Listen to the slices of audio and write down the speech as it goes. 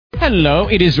Hello,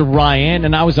 it is Ryan,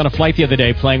 and I was on a flight the other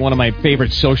day playing one of my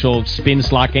favorite social spin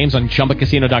slot games on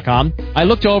ChumbaCasino.com. I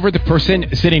looked over at the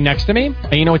person sitting next to me,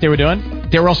 and you know what they were doing?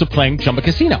 They were also playing Chumba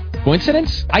Casino.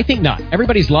 Coincidence? I think not.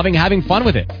 Everybody's loving having fun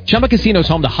with it. Chumba Casino is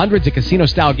home to hundreds of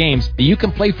casino-style games that you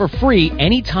can play for free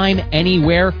anytime,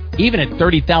 anywhere, even at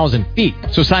 30,000 feet.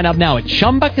 So sign up now at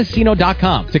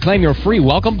ChumbaCasino.com to claim your free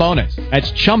welcome bonus.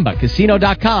 That's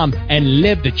ChumbaCasino.com and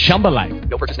live the Chumba life.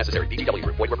 No purchase necessary. VGW.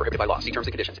 Void where prohibited by law. See terms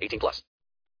and conditions. 18+.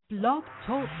 Blog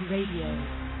Talk Radio.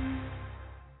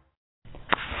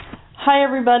 Hi,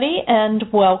 everybody, and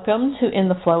welcome to In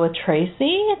the Flow with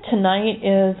Tracy. Tonight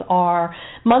is our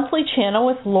monthly channel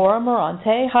with Laura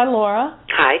Mirante. Hi, Laura.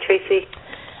 Hi, Tracy.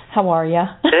 How are you?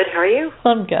 Good. How are you?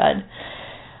 I'm good.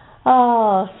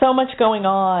 Oh, so much going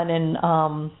on, and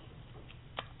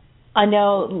I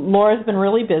know Laura's been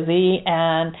really busy,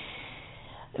 and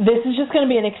this is just going to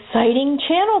be an exciting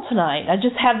channel tonight. I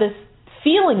just have this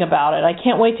feeling about it. I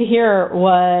can't wait to hear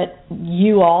what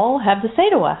you all have to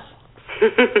say to us.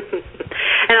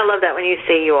 And I love that when you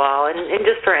say you all. And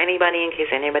just for anybody, in case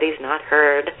anybody's not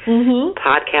heard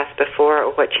podcast before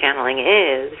or what channeling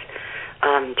is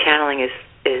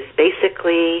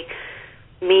basically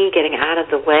me getting out of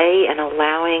the way and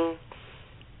allowing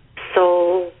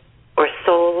soul or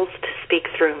souls to speak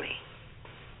through me.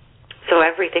 So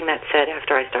everything that's said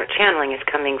after I start channeling is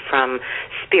coming from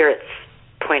Spirit's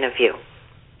point of view.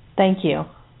 Thank you.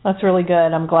 That's really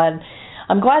good. I'm glad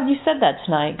you said that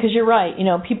tonight, because you're right. You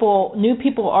know, new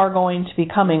people are going to be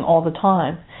coming all the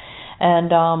time,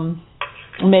 and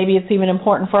maybe it's even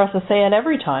important for us to say it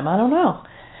every time. I don't know,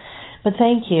 but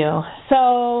thank you.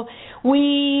 So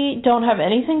we don't have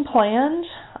anything planned.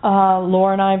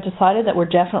 Laura and I have decided that we're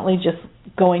definitely just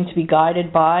going to be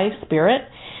guided by Spirit.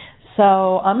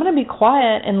 So I'm going to be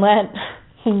quiet and let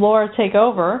Laura take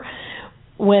over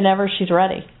whenever she's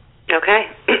ready. Okay.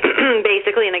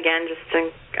 Basically, and again,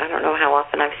 I don't know how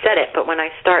often I've said it, but when I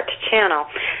start to channel,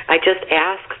 I just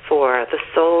ask for the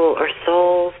soul or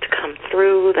souls to come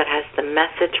through that has the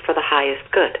message for the highest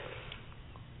good.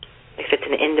 If it's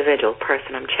an individual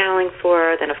person I'm channeling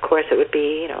for, then of course it would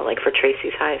be, like for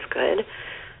Tracy's highest good.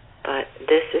 But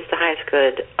this is the highest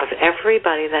good of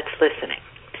everybody that's listening.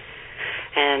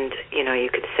 And, you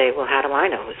could say, well, how do I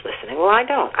know who's listening? Well, I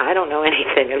don't. I don't know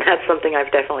anything, and that's something I've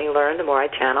definitely learned. The more I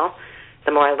channel,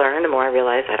 the more I learn, the more I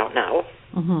realize I don't know.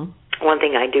 Mm-hmm. One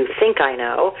thing I do think I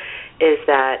know is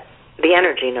that the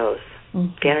energy knows.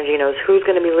 Mm-hmm. The energy knows who's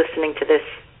going to be listening to this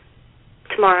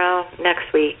tomorrow,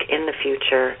 next week, in the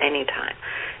future, anytime.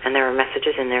 And there are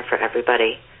messages in there for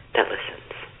everybody that listens.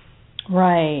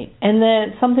 Right. And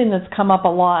then something that's come up a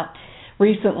lot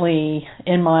recently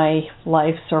in my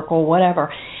life circle,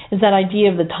 whatever, is that idea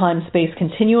of the time-space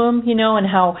continuum, and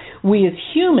how we as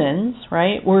humans,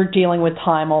 right, we're dealing with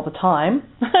time all the time,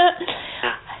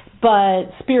 but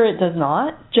Spirit does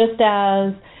not. Just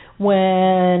as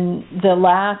when the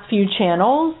last few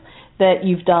channels that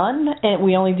you've done, and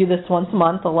we only do this once a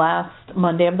month, the last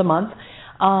Monday of the month,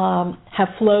 have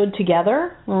flowed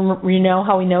together. You know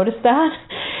how we noticed that?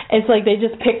 It's like they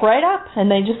just pick right up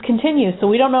and they just continue. So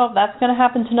we don't know if that's going to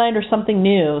happen tonight or something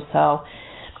new. So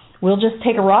we'll just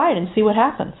take a ride and see what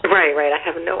happens. Right. I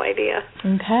have no idea.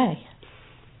 Okay.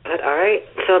 But all right.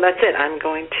 So that's it. I'm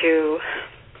going to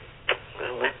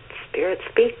let Spirit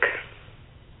speak.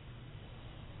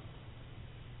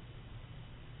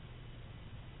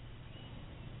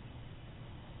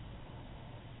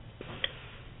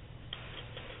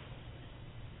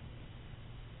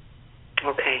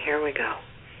 Okay, here we go.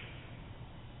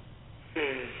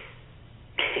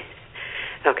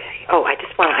 Okay. Oh, I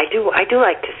do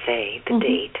like to say the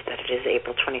date, that it is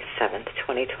April 27th,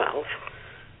 2012.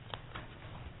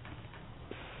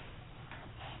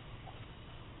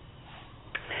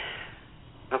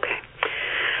 Okay.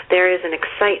 There is an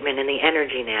excitement in the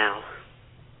energy now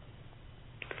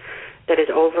that is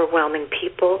overwhelming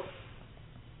people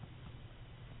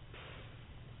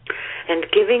and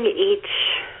giving each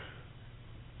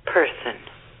person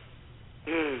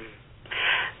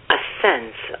a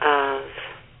sense of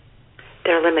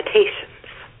their limitations.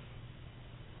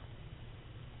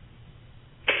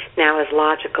 Now, as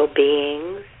logical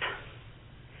beings,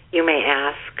 you may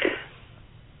ask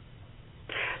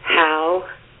how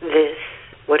this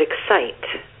would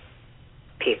excite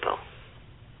people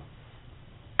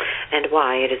and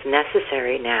why it is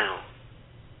necessary now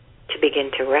to begin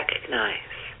to recognize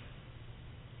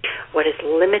what is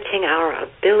limiting our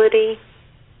ability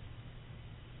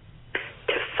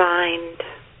to find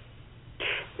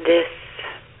this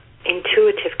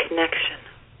intuitive connection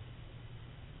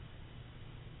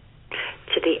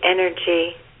to the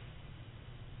energy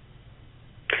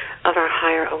of our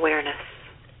higher awareness.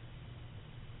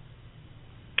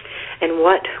 And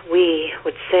what we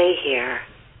would say here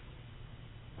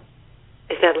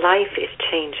is that life is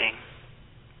changing.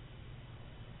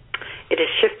 It is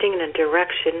shifting in a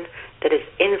direction that is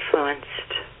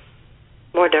influenced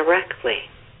more directly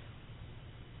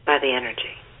by the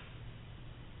energy.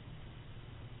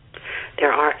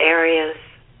 There are areas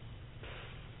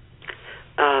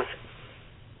of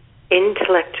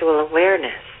intellectual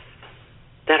awareness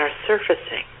that are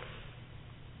surfacing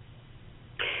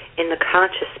in the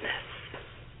consciousness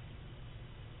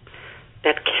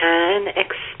that can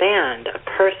expand a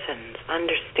person's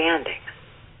understanding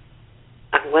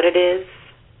of what it is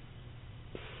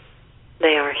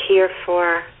they are here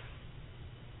for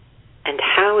and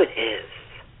how it is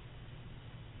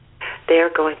they are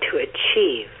going to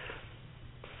achieve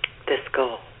this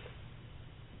goal.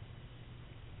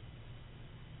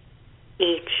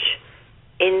 Each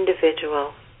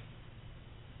individual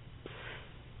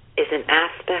is an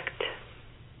aspect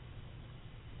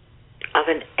of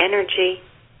an energy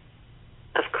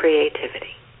of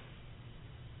creativity.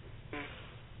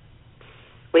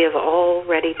 We have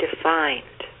already defined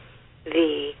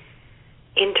the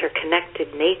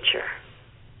interconnected nature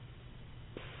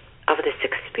of this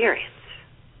experience.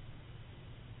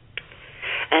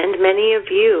 And many of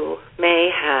you may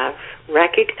have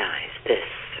recognized this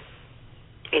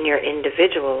in your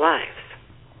individual lives.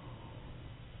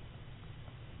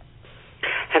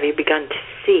 Have you begun to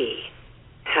see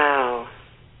how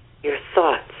your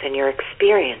thoughts and your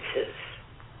experiences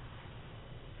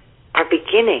are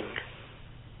beginning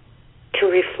to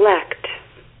reflect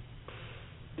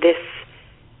this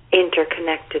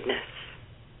interconnectedness?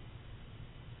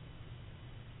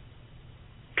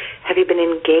 Have you been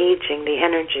engaging the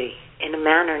energy in a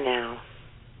manner now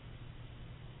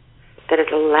that is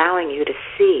allowing you to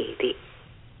see the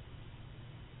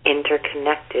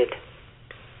interconnected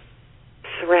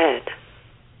thread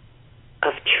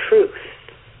of truth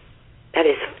that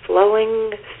is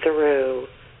flowing through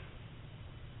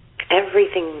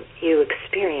everything you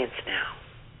experience now,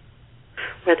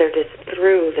 whether it is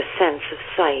through the sense of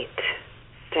sight,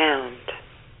 sound,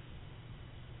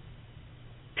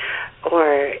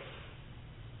 or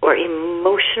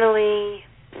emotionally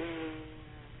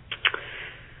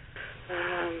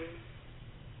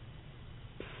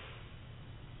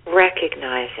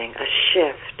recognizing a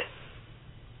shift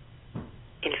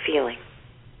in feeling.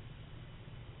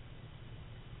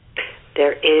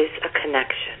 There is a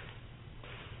connection.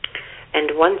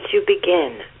 And once you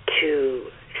begin to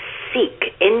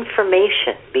seek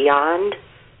information beyond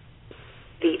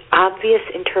the obvious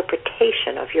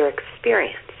interpretation of your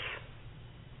experience,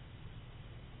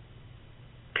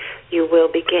 you will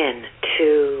begin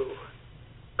to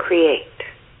create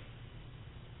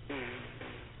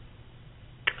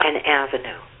an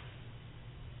avenue,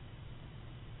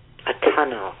 a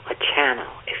tunnel, a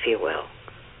channel, if you will,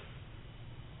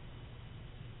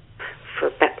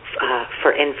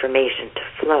 for information to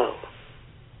flow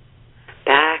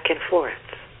back and forth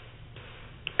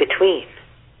between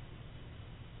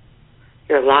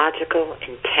your logical,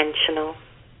 intentional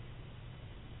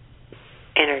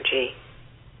energy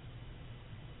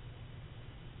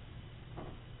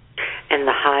and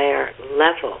the higher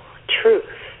level truth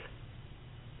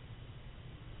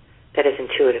that is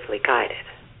intuitively guided.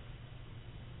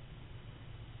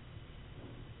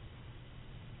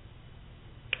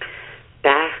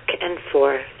 Back and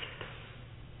forth,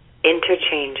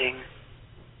 interchanging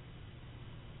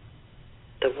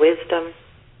the wisdom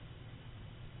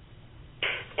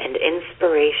and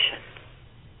inspiration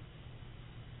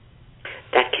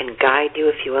that can guide you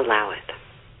if you allow it.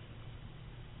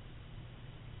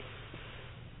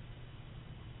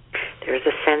 There is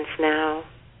a sense now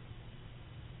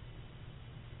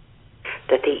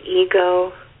that the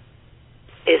ego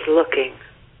is looking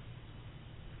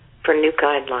for new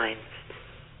guidelines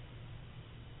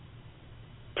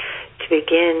to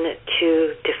begin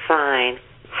to define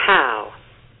how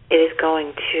it is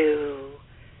going to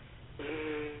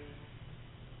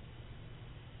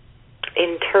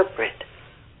interpret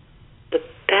the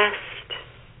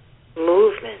best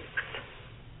movements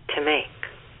to make.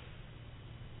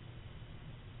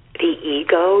 The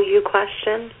ego, you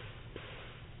question?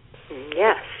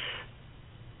 Yes.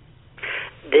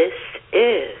 This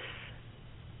is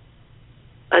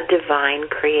a divine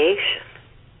creation.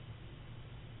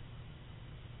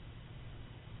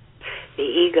 The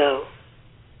ego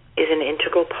is an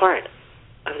integral part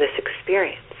of this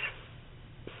experience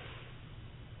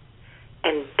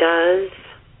and does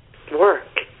work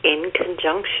in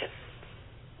conjunction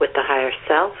with the higher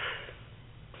self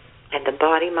and the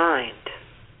body-mind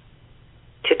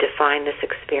to to define this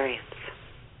experience.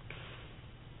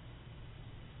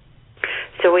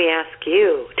 So we ask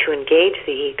you to engage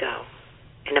the ego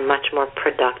in a much more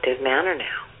productive manner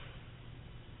now.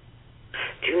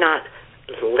 Do not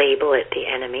label it the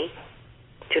enemy.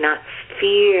 Do not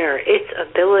fear its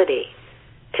ability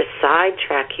to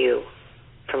sidetrack you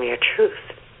from your truth.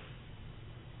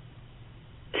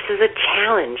 This is a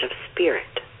challenge of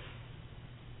spirit.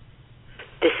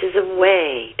 This is a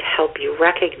way to help you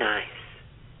recognize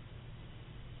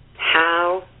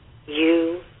how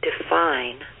you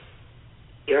define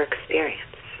your experience.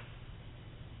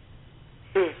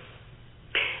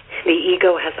 The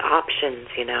ego has options,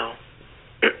 you know.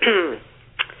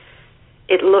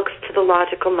 It looks to the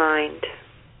logical mind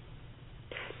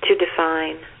to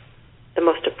define the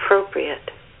most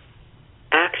appropriate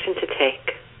action to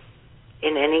take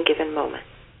in any given moment.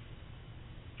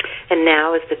 And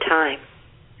now is the time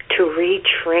to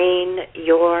retrain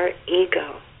your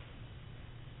ego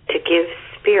to give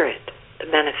spirit the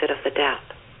benefit of the doubt.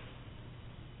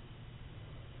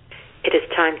 It is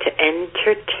time to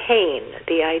entertain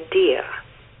the idea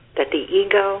that the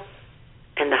ego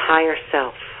and the higher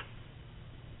self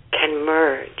can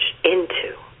merge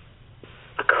into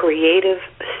a creative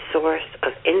source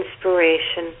of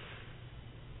inspiration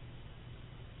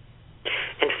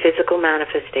and physical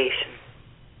manifestation.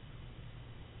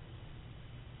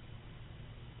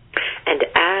 And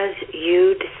as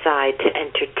you decide to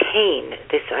entertain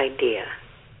this idea,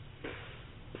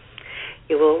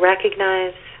 you will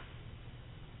recognize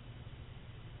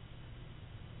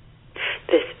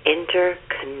this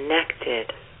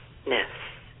interconnectedness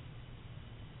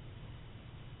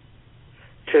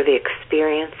through the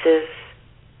experiences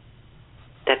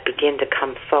that begin to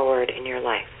come forward in your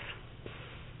life.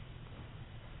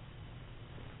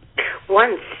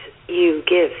 Once you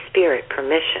give spirit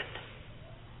permission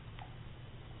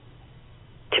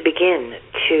to begin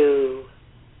to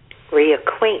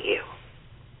reacquaint you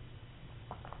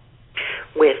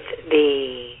with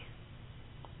the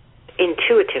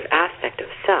intuitive aspect of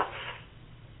self,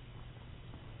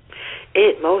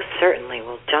 it most certainly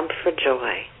will jump for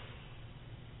joy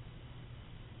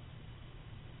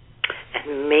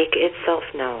and make itself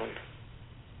known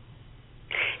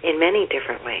in many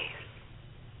different ways.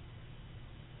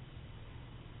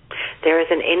 There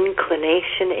is an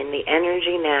inclination in the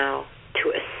energy now to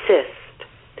assist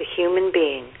the human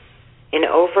being in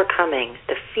overcoming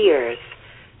the fears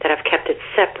that have kept it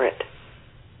separate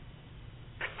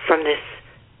from this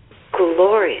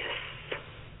glorious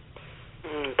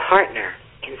partner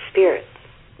in spirit.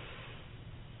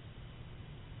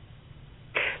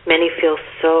 Many feel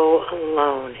so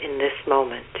alone in this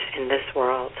moment, in this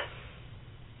world.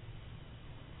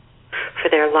 For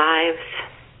their lives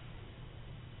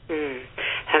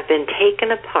have been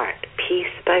taken apart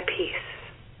piece by piece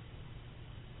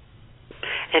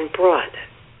and brought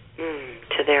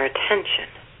to their attention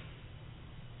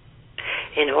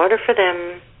in order for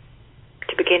them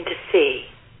to begin to see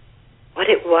what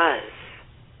it was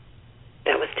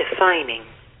that was defining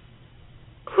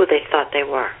who they thought they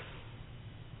were,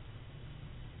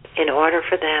 in order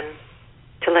for them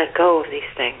to let go of these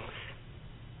things.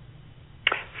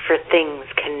 For things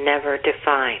can never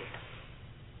define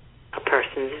a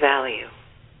person's value,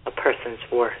 a person's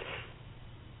worth.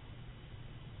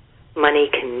 Money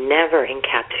can never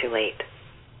encapsulate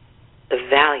the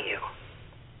value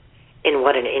in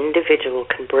what an individual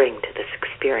can bring to this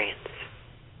experience.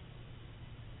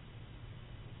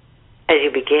 As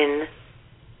you begin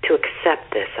to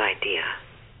accept this idea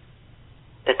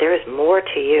that there is more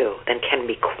to you than can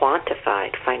be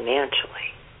quantified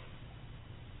financially,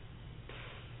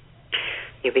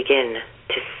 you begin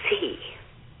to see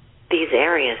these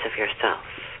areas of yourself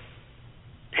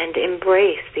and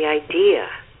embrace the idea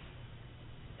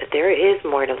that there is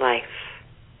more to life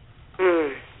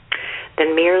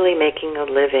than merely making a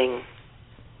living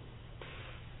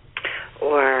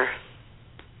or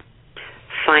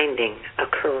finding a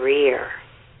career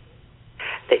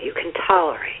that you can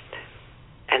tolerate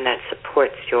and that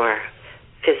supports your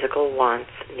physical wants,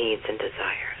 needs, and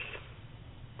desires.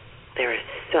 There is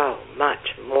so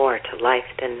much more to life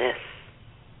than this.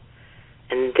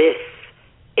 And this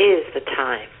is the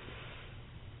time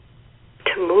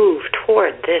to move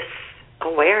toward this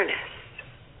awareness.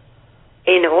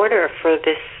 In order for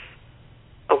this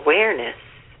awareness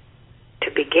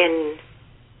to begin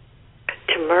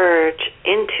to merge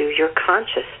into your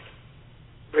conscious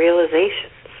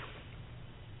realizations.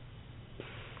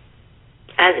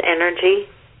 As energy,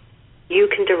 you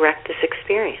can direct this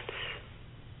experience.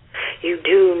 You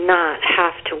do not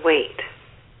have to wait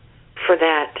for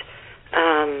that,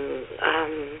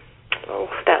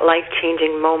 that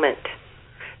life-changing moment,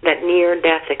 that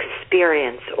near-death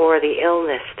experience, or the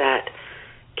illness that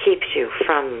keeps you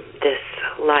from this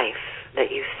life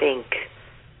that you think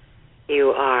you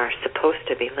are supposed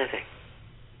to be living.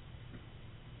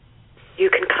 You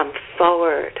can come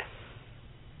forward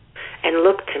and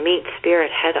look to meet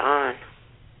Spirit head on.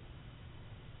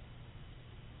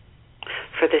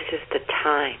 For this is the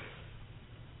time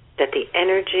that the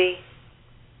energy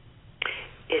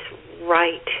is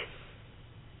right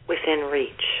within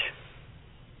reach.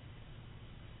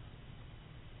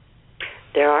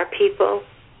 There are people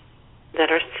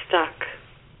that are stuck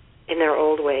in their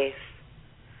old ways,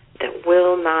 that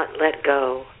will not let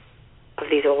go of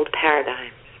these old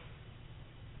paradigms.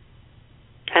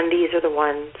 And these are the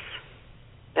ones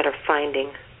that are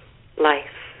finding life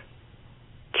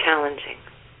challenging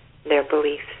their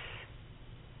beliefs,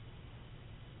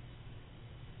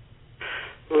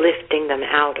 lifting them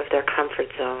out of their comfort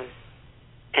zone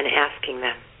and asking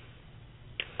them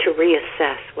to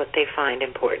reassess what they find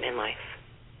important in life.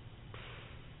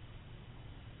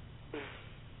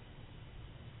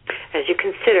 As you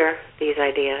consider these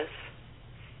ideas,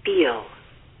 feel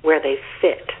where they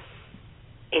fit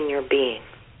in your being.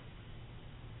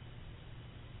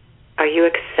 Are you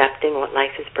accepting what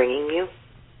life is bringing you?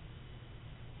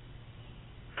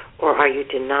 Or are you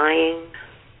denying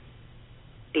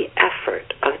the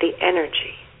effort of the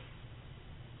energy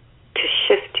to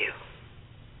shift you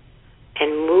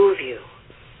and move you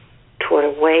toward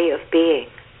a way of being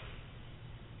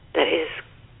that is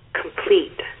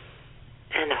complete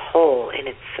and whole in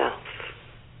itself?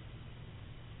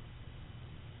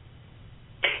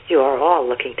 You are all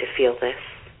looking to feel this,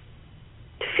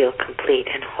 to feel complete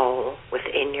and whole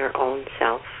within your own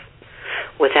self,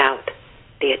 without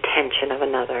the attention of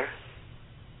another,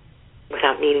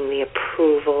 without needing the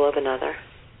approval of another.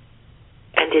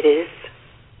 And it is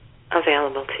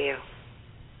available to you.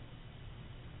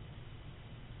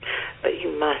 But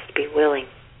you must be willing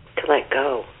to let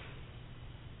go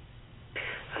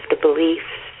of the beliefs,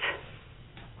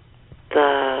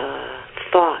 the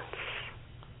thoughts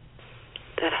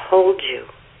that hold you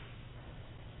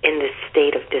in this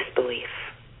state of disbelief.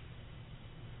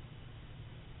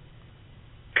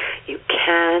 You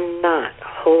cannot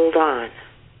hold on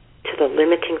to the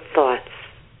limiting thoughts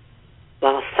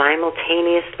while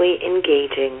simultaneously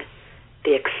engaging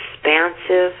the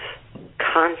expansive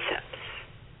concepts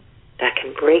that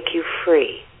can break you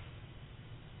free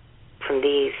from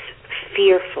these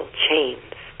fearful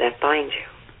chains that bind you.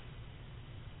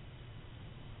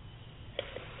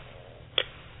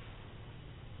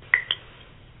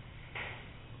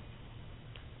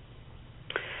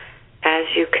 As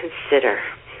you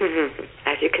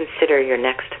consider your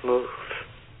next move,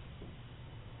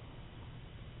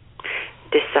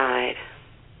 decide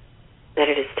that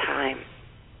it is time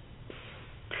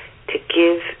to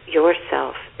give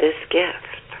yourself this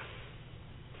gift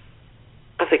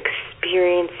of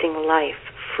experiencing life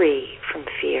free from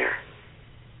fear,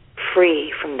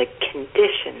 free from the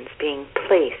conditions being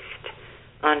placed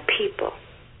on people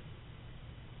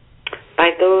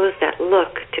by those that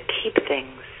look to keep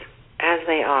things as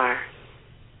they are.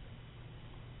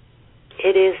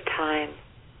 It is time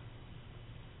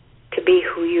to be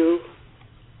who you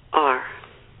are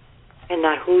and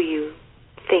not who you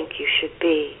think you should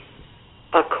be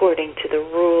according to the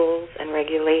rules and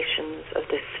regulations of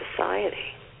this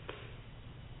society.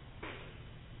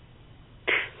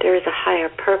 There is a higher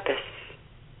purpose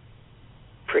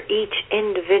for each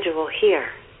individual here.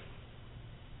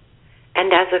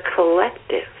 And as a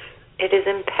collective, it is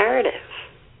imperative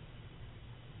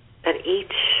that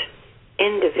each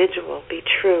individual be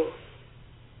true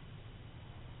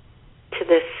to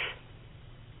this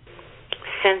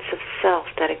sense of self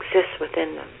that exists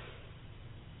within them.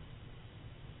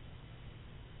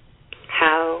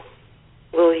 How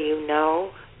will you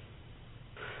know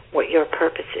what your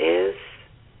purpose is?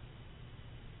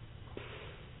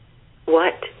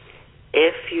 What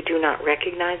if you do not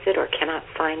recognize it or cannot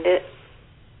find it?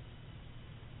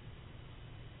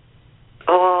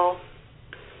 All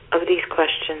of these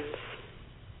questions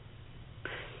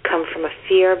come from a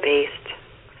fear-based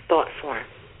thought form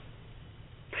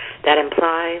that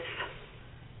implies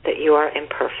that you are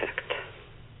imperfect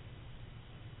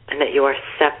and that you are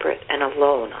separate and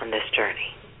alone on this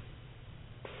journey.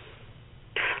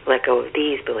 Let go of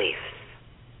these beliefs,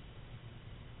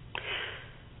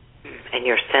 and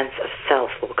your sense of self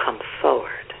will come forward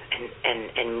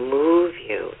and move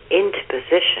you into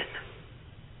position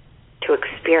to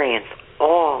experience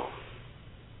all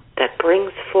that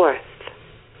brings forth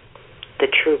the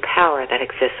true power that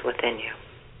exists within you.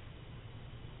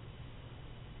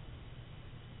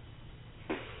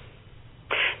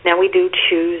 Now we do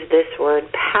choose this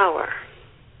word power,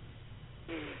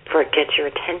 for it gets your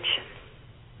attention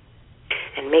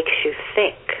and makes you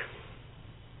think.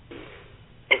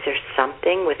 Is there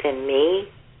something within me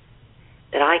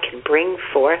that I can bring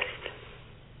forth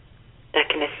that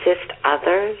can assist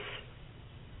others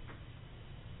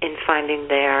in finding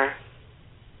their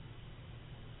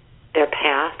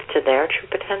path to their true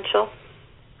potential?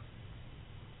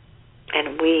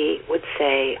 And we would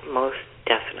say most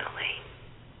definitely.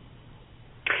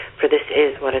 For this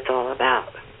is what it's all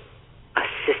about,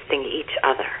 assisting each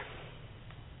other.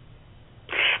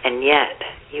 And yet,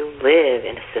 you live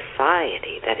in a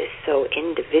society that is so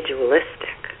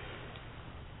individualistic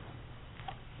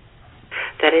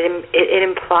that it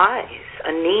implies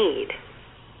a need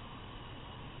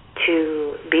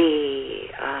to be,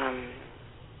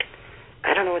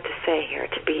 I don't know what to say here,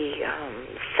 to be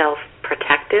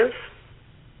self-protective.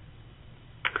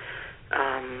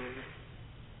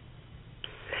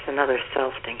 There's another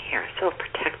self thing here.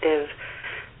 Self-protective,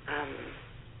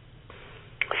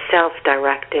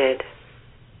 self-directed.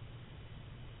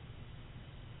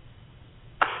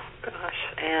 Oh, gosh.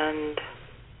 And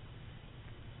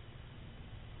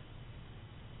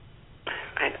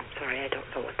I'm sorry, I don't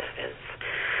know what that is.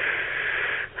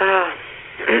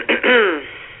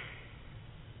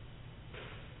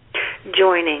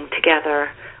 Joining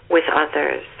together with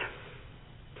others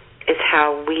is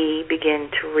how we begin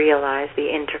to realize the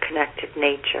interconnected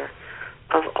nature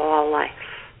of all life.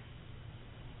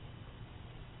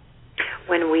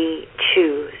 When we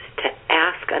choose to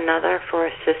ask another for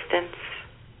assistance,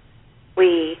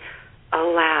 we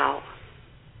allow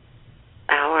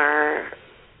our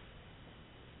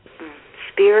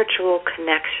spiritual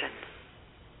connection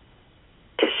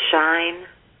to shine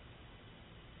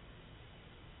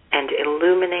and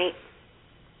illuminate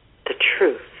the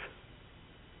truth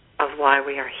of why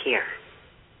we are here.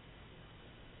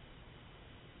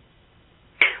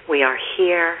 We are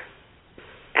here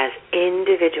as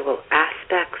individual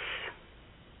aspects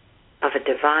of a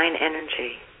divine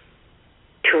energy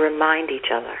to remind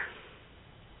each other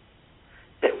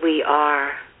that we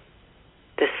are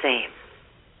the same,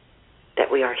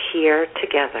 that we are here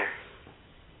together,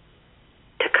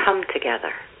 to come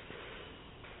together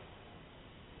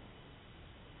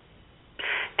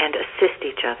and assist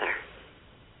each other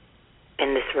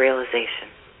in this realization.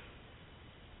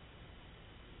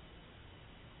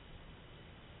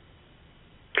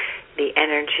 The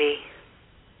energy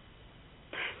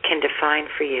can define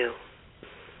for you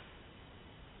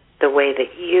the way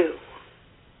that you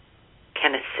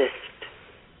can assist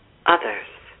others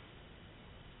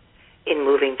in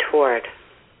moving toward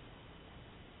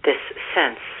this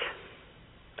sense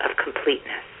of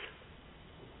completeness.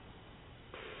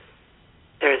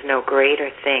 There is no greater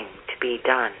thing to be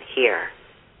done here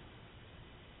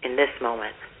in this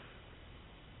moment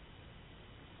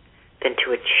than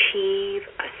to achieve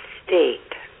a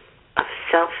state of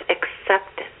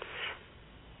self-acceptance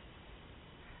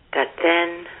that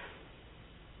then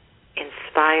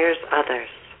inspires others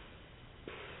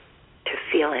to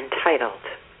feel entitled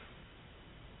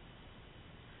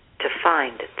to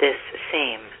find this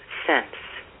same sense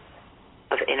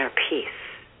of inner peace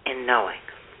in knowing.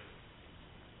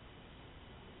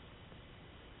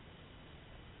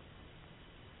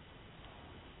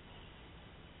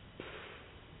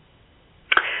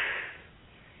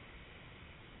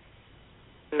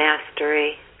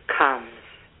 Mastery comes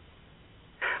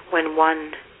when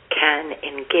one can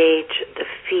engage the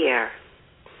fear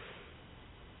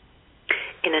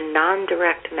in a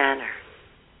non-direct manner,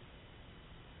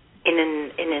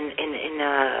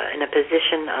 in a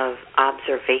position of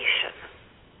observation.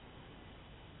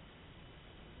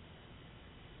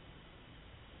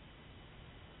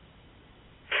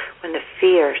 When the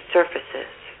fear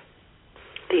surfaces,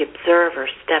 the observer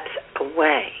steps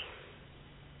away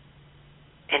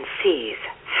and sees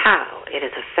how it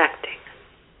is affecting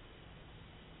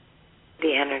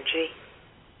the energy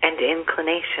and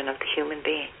inclination of the human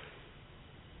being.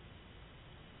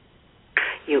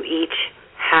 You each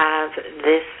have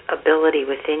this ability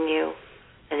within you,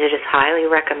 and it is highly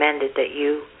recommended that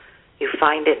you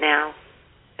find it now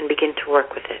and begin to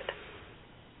work with it.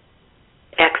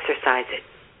 Exercise it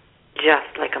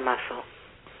just like a muscle.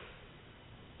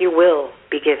 You will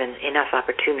be given enough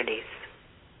opportunities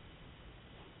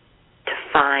to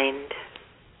find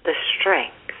the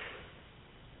strength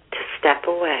to step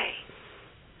away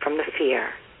from the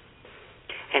fear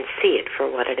and see it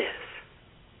for what it is.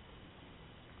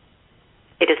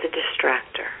 It is a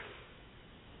distractor.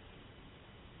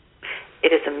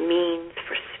 It is a means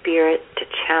for spirit to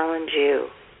challenge you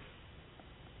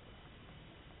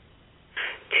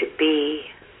to be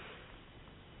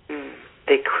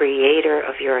the creator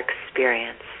of your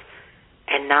experience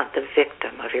and not the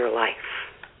victim of your life.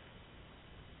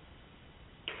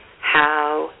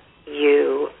 How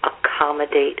you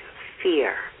accommodate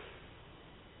fear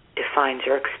defines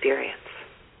your experience.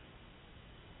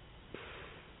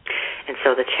 And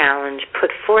so the challenge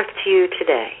put forth to you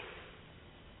today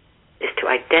is to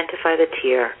identify the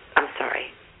fear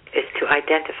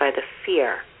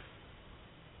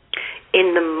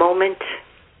in the moment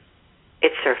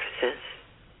it surfaces,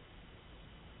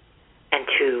 and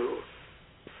to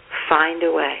find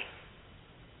a way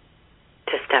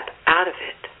to step out of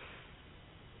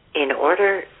it in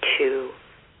order to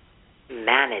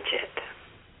manage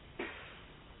it.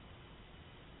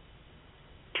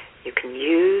 You can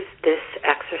use this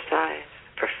exercise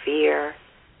for fear,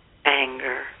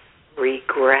 anger,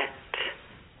 regret,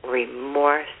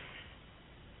 remorse,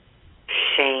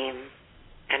 shame,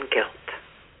 and guilt.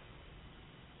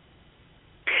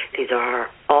 These are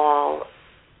all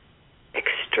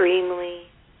extremely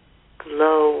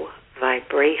low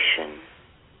vibration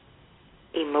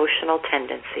emotional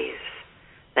tendencies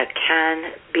that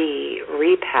can be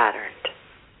repatterned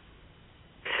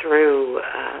through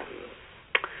a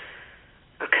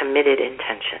committed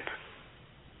intention.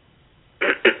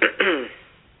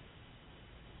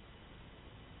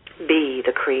 Be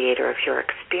the creator of your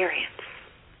experience.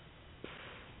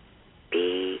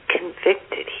 Be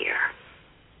convicted here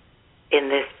in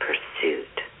this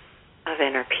pursuit of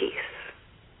inner peace.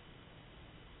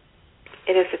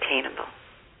 It is attainable.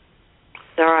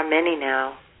 There are many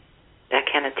now that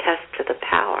can attest to the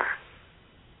power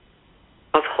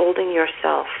of holding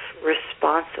yourself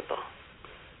responsible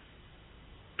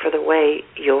for the way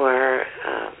your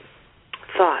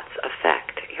thoughts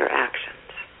affect your actions.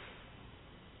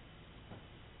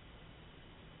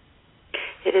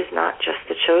 It is not just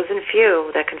the chosen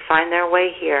few that can find their way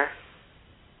here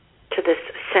to this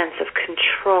sense of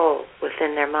control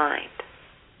within their mind.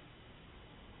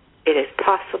 It is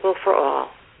possible for all,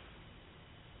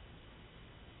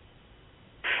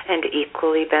 and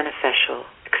equally beneficial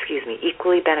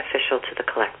to the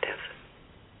collective.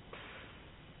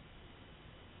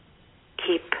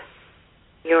 Keep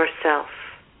yourself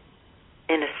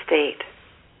in a state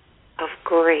of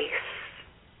grace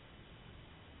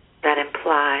that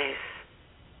implies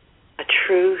a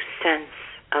true sense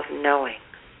of knowing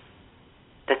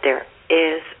that there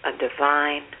is a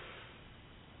divine,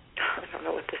 I don't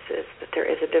know what this is, but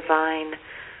there is a divine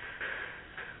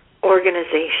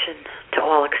organization to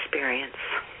all experience.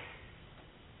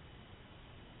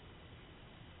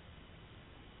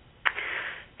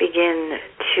 Begin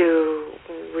to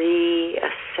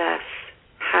reassess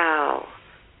how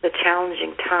the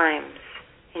challenging times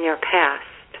in your past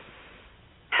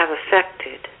have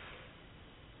affected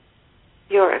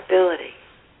your ability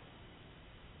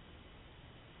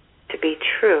to be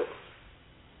true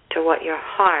to what your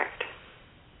heart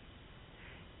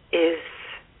is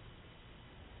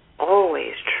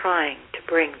always trying to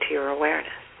bring to your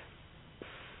awareness.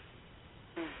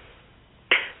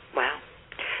 Wow.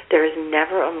 There is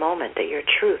never a moment that your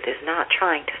truth is not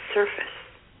trying to surface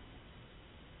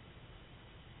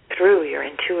through your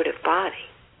intuitive body.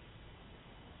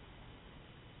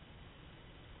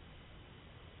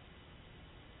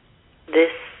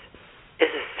 This is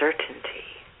a certainty,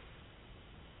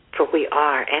 for we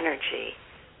are energy,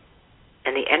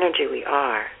 and the energy we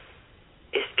are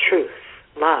is truth,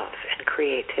 love, and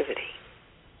creativity,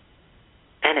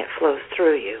 and it flows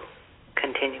through you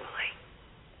continually.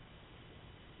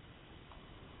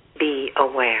 Be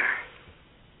aware.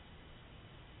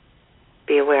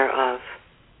 Be aware of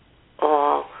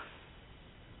all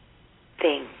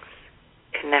things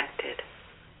connected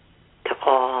to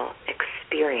all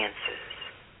experiences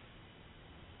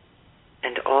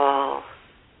and all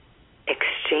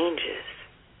exchanges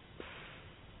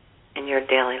in your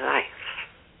daily life.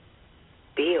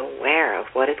 Be aware of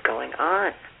what is going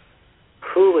on,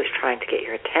 who is trying to get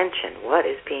your attention, what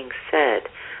is being said,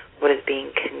 what is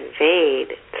being conveyed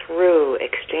through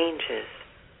exchanges,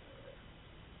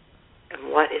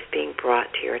 and what is being brought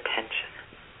to your attention.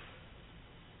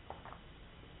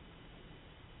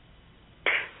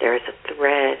 There is a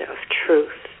thread of truth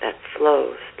that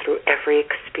flows through every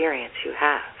experience you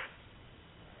have.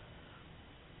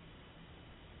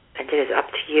 And it is up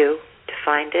to you to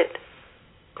find it,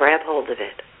 grab hold of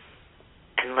it,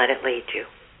 and let it lead you.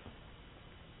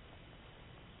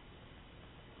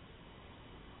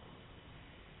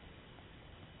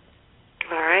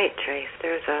 All right, Trace,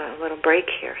 there's a little break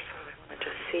here, so I want to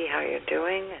just see how you're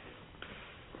doing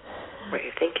and what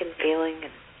you're thinking, feeling,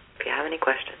 and if you have any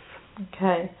questions.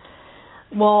 Okay.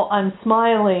 Well, I'm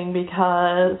smiling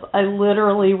because I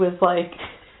literally was like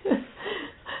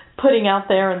putting out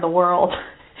there in the world,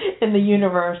 in the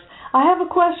universe, I have a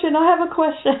question.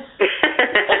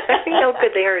 No,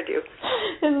 good, they heard you.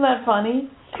 Isn't that funny?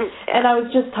 And I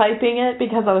was just typing it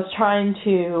because I was trying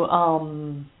to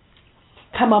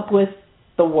come up with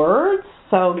the words.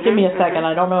 So give me a second.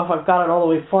 I don't know if I've got it all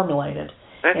the way formulated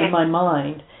in my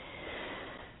mind.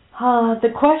 The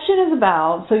question is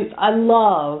about, so I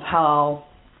love how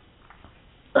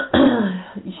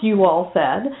you all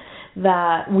said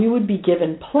that we would be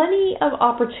given plenty of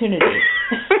opportunity.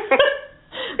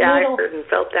 Yeah, I heard and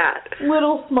felt that.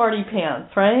 Little smarty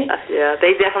pants, right? Yeah,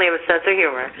 they definitely have a sense of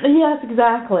humor. Yes,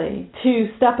 exactly. To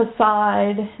step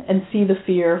aside and see the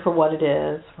fear for what it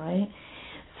is, right?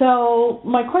 So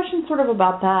my question's sort of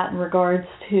about that in regards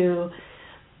to,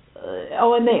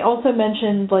 and they also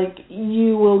mentioned, like,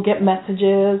 you will get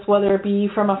messages, whether it be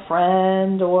from a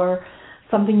friend or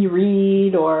something you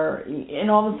read, and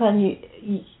all of a sudden,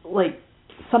 you like,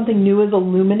 something new is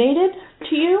illuminated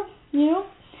to you, you know?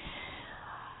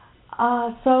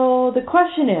 So the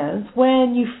question is,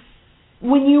 when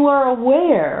you are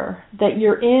aware that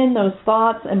you're in those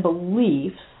thoughts and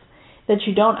beliefs that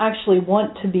you don't actually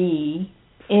want to be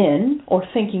in or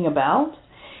thinking about,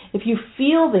 if you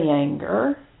feel the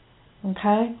anger,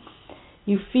 okay,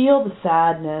 you feel the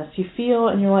sadness, you feel,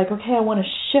 and you're like, okay, I want to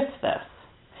shift this.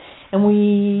 And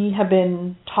we have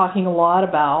been talking a lot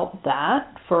about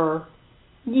that for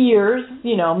years,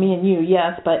 you know, me and you,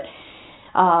 yes, but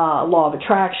law of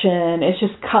attraction, it's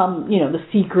just come, you know, The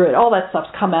Secret, all that stuff's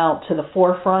come out to the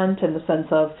forefront in the sense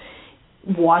of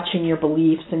watching your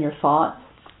beliefs and your thoughts.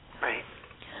 Right.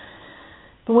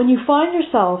 But when you find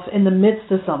yourself in the midst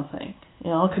of something, you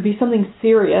know, it could be something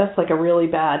serious like a really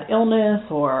bad illness,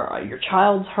 or your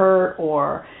child's hurt,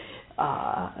 or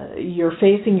you're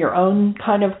facing your own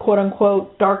kind of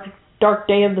quote-unquote dark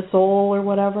day of the soul or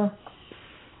whatever,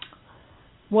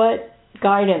 what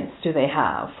guidance do they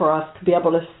have for us to be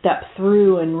able to step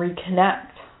through and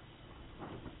reconnect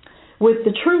with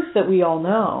the truth that we all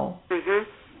know?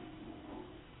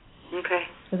 Okay.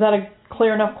 Is that a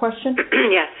clear enough question?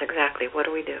 Yes, exactly. What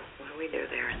do we do? What do we do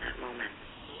there in that moment?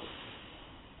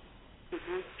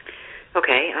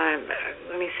 Okay.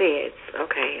 Let me see.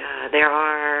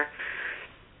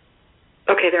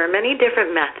 There are many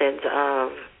different methods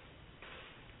of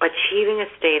achieving a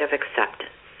state of acceptance.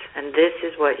 And this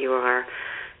is what you're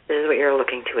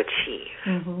looking to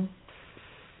achieve.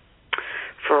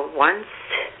 For once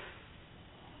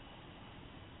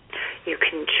you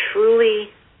can truly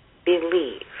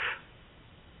believe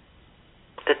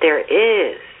that there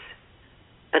is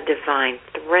a divine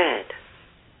thread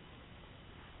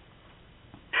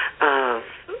of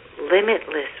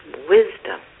limitless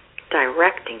wisdom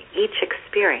directing each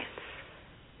experience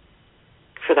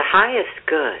for the highest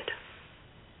good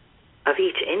of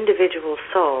each individual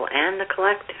soul and the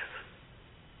collective,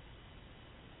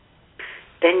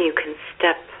 then you can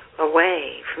step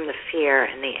away from the fear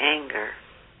and the anger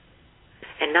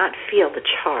and not feel the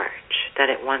charge that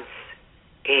it once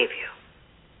gave you.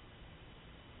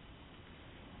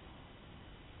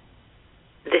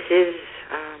 This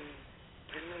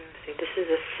is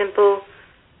a simple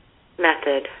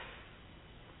method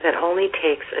that only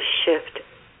takes a shift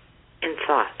in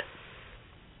thought.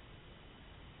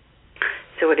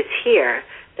 So it is here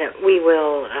that we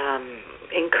will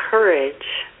encourage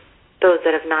those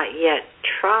that have not yet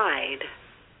tried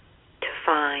to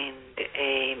find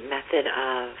a method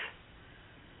of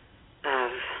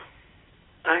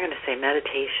I'm going to say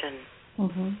meditation.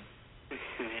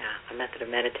 Yeah, a method of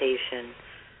meditation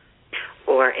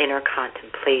or inner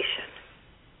contemplation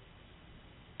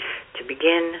to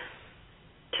begin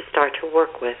to start to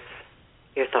work with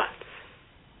your thoughts.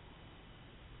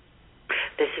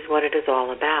 This is what it is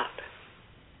all about.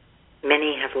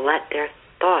 Many have let their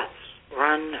thoughts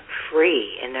run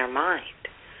free in their mind.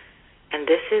 And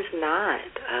this is not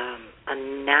a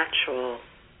natural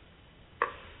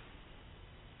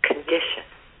condition.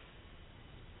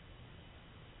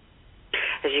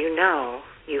 As you know,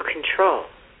 you control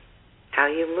how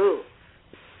you move,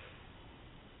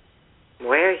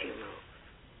 where you move,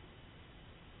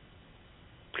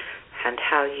 and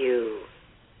how you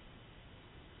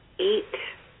eat,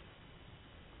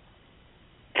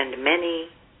 and many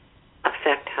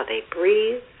affect how they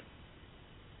breathe.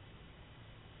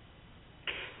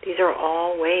 These are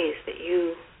all ways that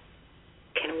you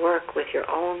can work with your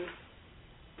own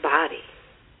body,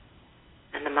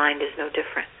 and the mind is no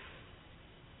different.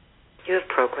 You have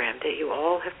programmed it. You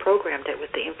all have programmed it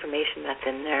with the information that's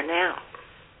in there now.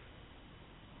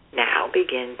 Now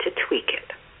begin to tweak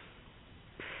it.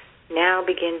 Now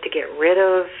begin to get rid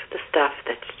of the stuff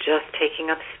that's just taking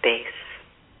up space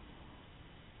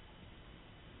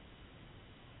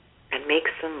and make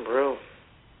some room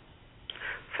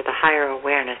for the higher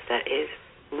awareness that is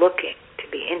looking to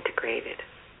be integrated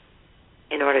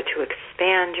in order to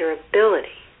expand your ability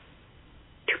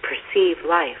to perceive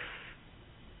life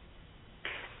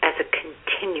as a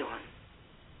continuum,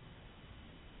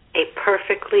 a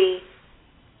perfectly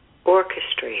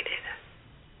orchestrated,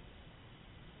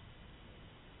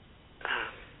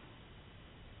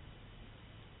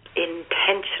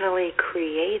 intentionally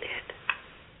created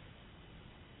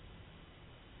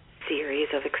series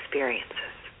of experiences.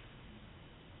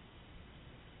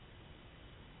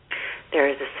 There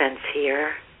is a sense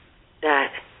here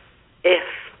that if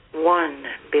one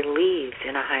believes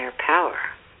in a higher power,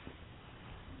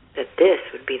 that this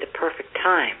would be the perfect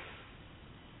time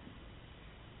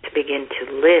to begin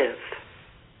to live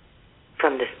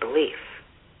from this belief.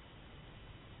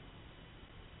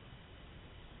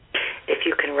 If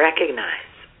you can recognize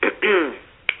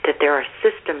that there are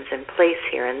systems in place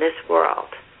here in this world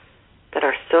that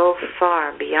are so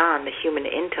far beyond the human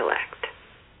intellect,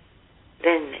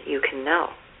 then you can know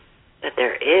that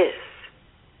there is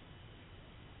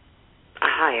a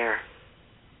higher,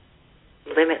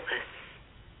 limitless,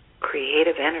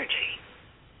 creative energy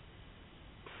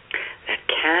that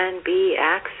can be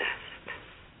accessed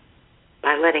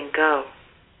by letting go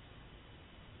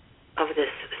of this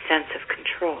sense of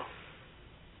control.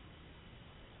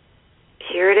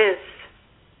 Here it is.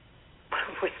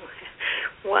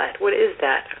 What is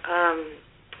that?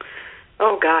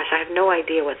 Oh gosh, I have no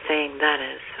idea what saying that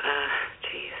is.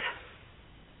 Jeez.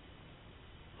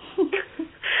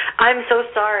 I'm so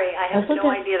sorry. I have no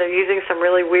idea. They're using some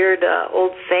really weird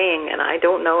old saying, and I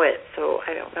don't know it, so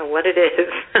I don't know what it is.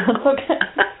 Okay.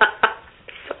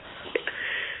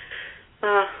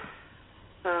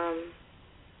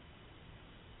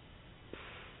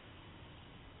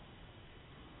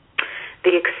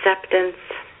 The acceptance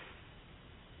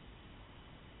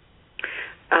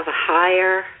of a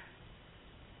higher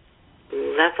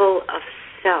level of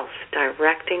self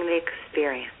directing the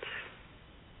experience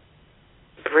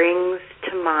brings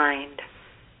to mind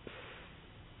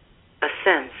a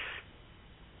sense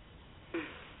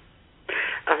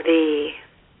of the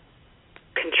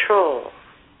control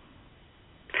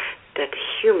that the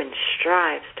human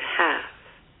strives to have,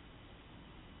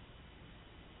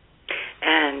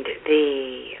 and the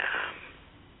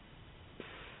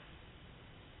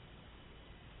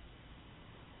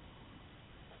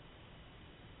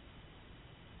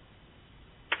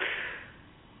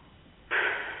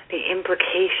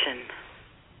implication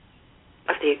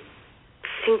of the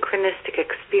synchronistic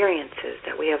experiences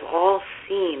that we have all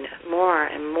seen more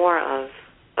and more of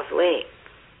late.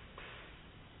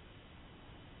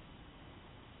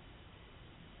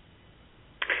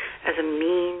 As a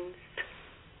means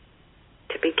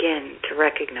to begin to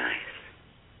recognize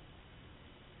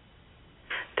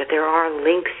that there are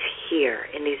links here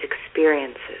in these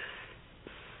experiences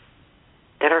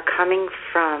that are coming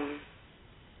from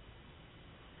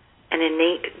an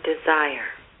innate desire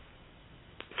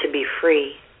to be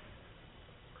free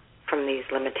from these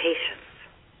limitations.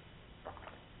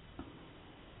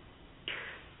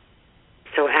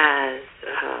 So as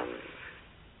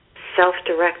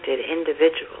self-directed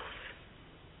individuals,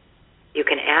 you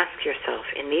can ask yourself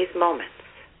in these moments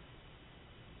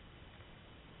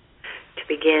to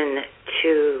begin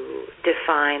to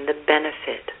define the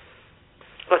benefit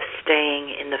of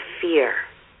staying in the fear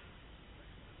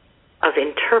of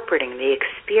interpreting the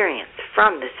experience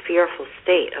from this fearful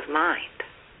state of mind.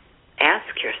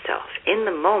 Ask yourself, in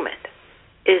the moment,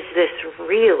 is this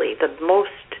really the most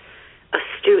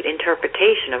astute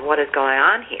interpretation of what is going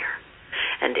on here?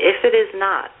 And if it is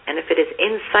not, and if it is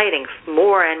inciting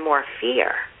more and more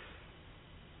fear,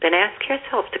 then ask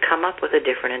yourself to come up with a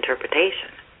different interpretation.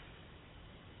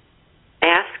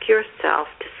 Ask yourself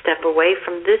to step away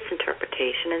from this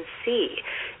interpretation and see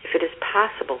if it is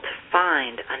possible to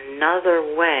find another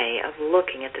way of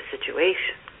looking at the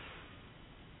situation.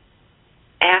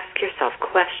 Ask yourself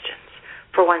questions,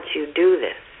 for once you do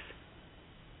this,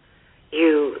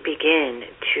 you begin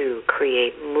to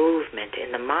create movement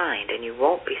in the mind, and you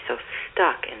won't be so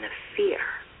stuck in the fear.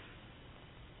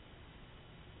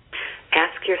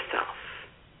 Ask yourself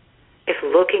if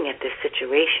looking at this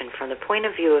situation from the point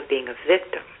of view of being a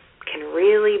victim can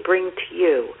really bring to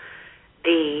you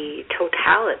the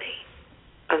totality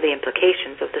of the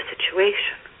implications of the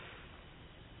situation.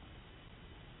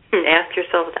 Ask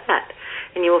yourself that,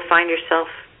 and you will find yourself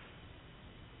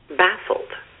baffled.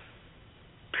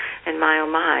 And my, oh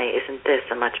my, isn't this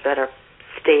a much better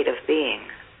state of being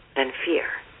than fear?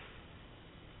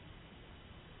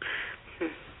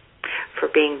 for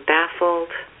being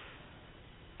baffled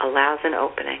allows an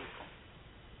opening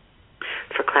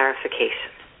for clarification.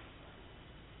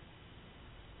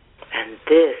 And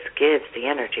this gives the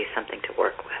energy something to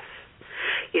work with.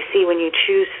 You see, when you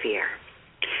choose fear,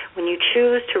 when you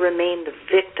choose to remain the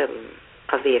victim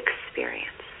of the experience,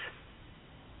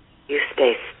 you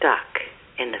stay stuck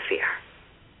in the fear.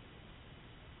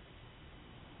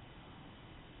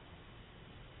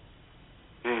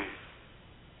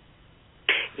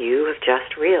 You have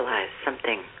just realized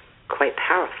something quite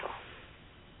powerful.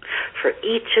 For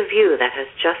each of you that has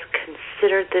just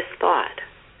considered this thought,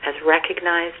 has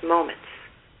recognized moments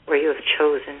where you have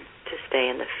chosen to stay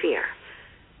in the fear,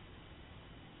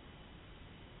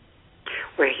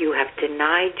 where you have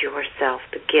denied yourself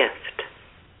the gift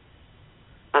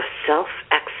of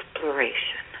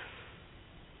self-exploration.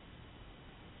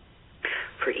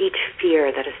 For each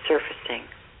fear that is surfacing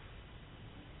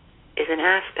is an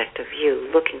aspect of you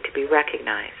looking to be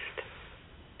recognized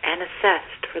and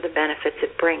assessed for the benefits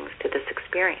it brings to this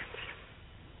experience.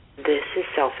 This is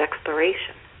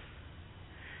self-exploration.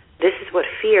 This is what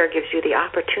fear gives you the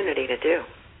opportunity to do.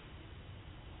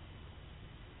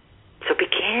 So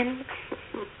begin,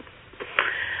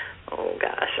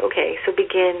 so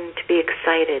begin to be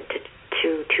excited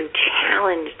to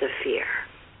challenge the fear.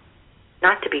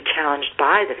 Not to be challenged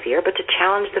by the fear, but to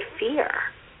challenge the fear.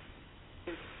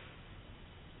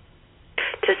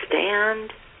 To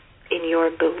stand in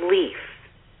your belief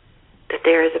that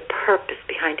there is a purpose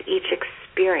behind each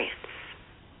experience,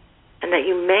 and that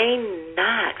you may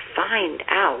not find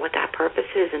out what that purpose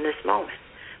is in this moment,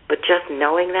 but just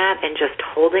knowing that and just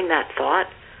holding that thought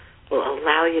will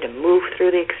allow you to move through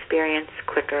the experience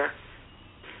quicker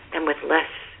and with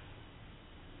less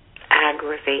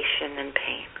aggravation and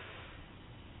pain.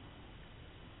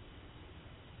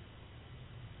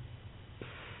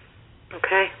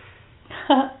 Okay?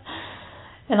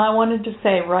 And I wanted to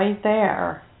say right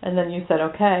there, and then you said,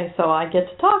 okay, so I get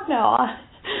to talk now.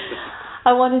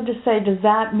 I wanted to say, does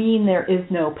that mean there is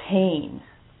no pain?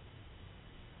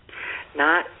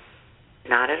 Not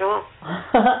at all.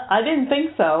 I didn't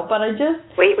think so, but I just...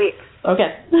 Wait.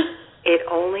 Okay. It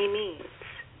only means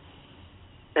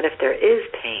that if there is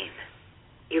pain,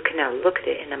 you can now look at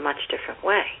it in a much different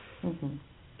way. Mm-hmm.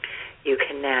 You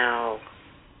can now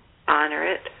honor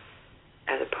it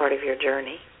as a part of your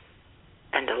journey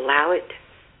and allow it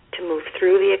to move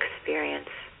through the experience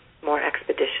more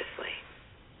expeditiously.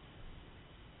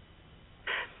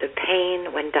 The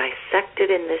pain, when dissected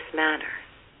in this manner,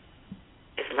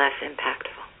 is less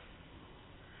impactful.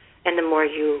 And the more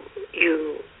you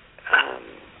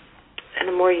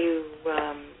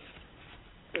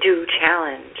do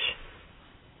challenge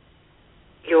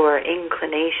your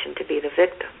inclination to be the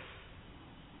victim,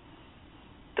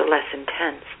 the less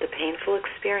intense the painful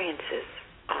experiences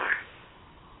are.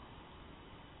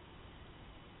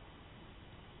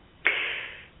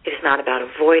 It is not about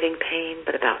avoiding pain,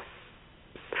 but about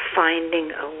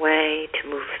finding a way to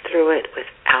move through it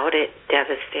without it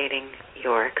devastating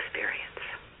your experience.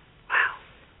 Wow.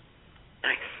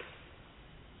 Nice.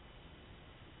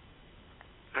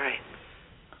 All right.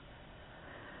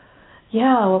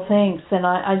 Yeah, well, thanks. And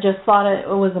I just thought it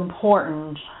was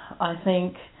important. I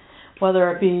think whether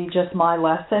it be just my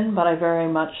lesson, but I very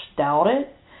much doubt it,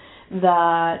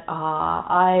 that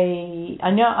I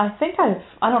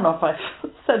don't know if I've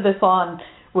said this on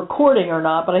recording or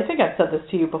not, but I think I've said this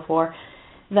to you before,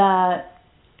 that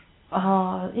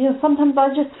sometimes I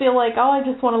just feel like, I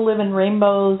just want to live in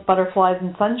rainbows, butterflies,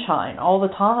 and sunshine all the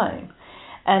time.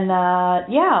 And that,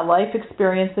 life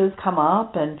experiences come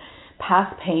up, and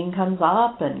past pain comes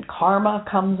up, and karma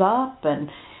comes up, and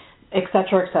et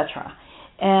cetera, et cetera.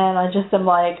 And I just am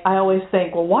like, I always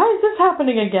think, well, why is this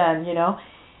happening again,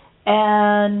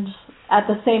 And at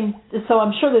the same, so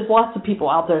I'm sure there's lots of people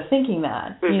out there thinking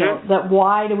that, mm-hmm. That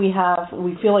why do we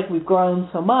feel like we've grown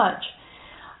so much,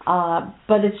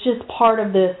 but it's just part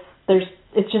of this,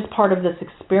 it's just part of this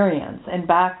experience. And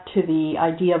back to the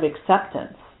idea of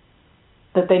acceptance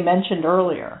that they mentioned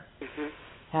earlier. Mm-hmm.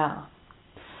 Yeah.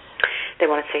 They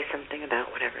want to say something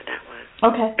about whatever that was.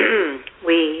 Okay.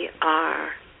 We are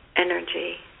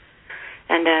energy,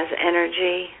 and as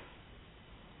energy,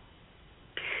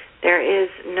 there is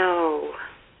no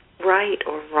right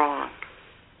or wrong.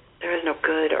 There is no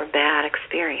good or bad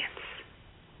experience.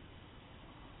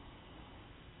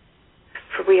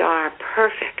 For we are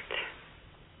perfect,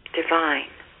 divine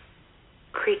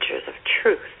creatures of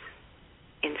truth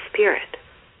in spirit.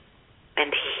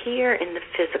 And here in the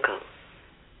physical,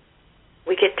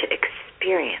 we get to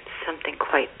experience something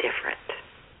quite different.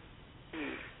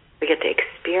 We get to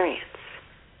experience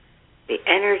the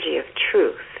energy of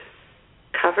truth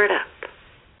covered up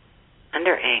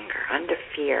under anger, under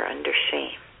fear, under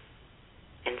shame,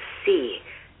 and see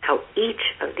how each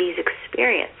of these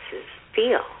experiences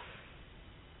feel.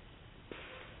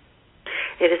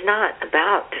 It is not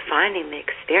about defining the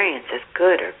experience as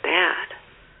good or bad,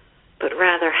 but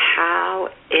rather how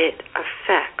it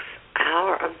affects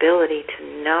our ability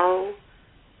to know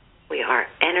we are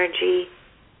energy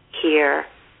here,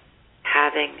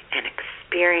 having an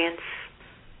experience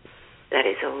that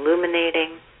is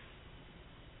illuminating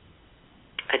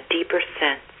a deeper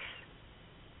sense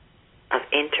of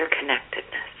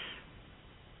interconnectedness.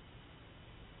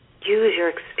 Use your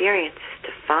experiences to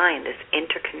find this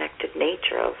interconnected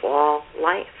nature of all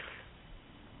life.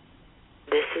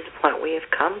 This is what we have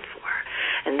come for.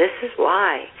 And this is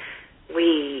why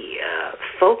we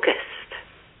focused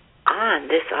on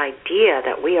this idea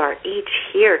that we are each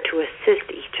here to assist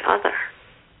each other.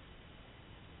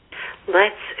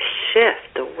 Let's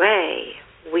shift the way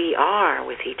we are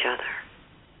with each other.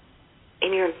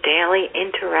 In your daily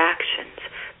interactions,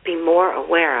 be more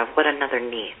aware of what another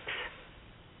needs.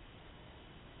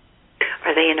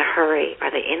 Are they in a hurry?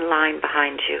 Are they in line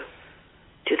behind you?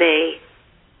 Do they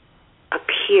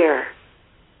appear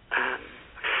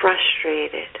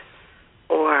frustrated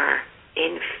or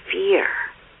in fear?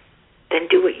 Then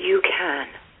do what you can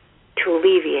to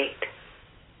alleviate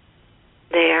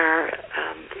their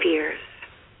fears,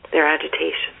 their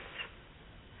agitations.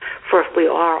 For if we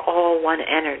are all one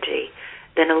energy,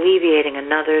 then alleviating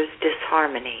another's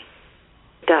disharmony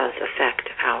does affect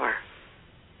our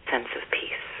sense of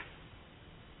peace.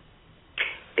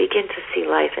 Begin to see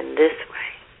life in this way,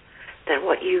 that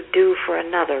what you do for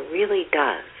another really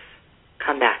does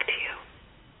come back to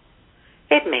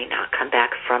you. It may not come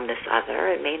back from this other.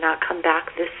 It may not come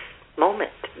back this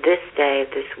moment, this day,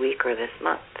 this week, or this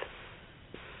month.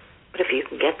 But if you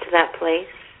can get to that place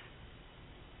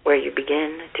where you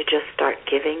begin to just start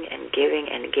giving and giving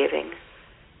and giving,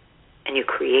 and you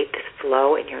create this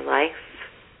flow in your life,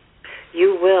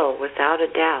 you will, without a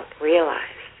doubt, realize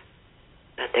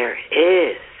that there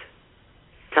is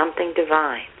something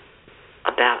divine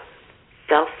about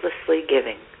selflessly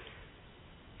giving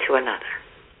to another.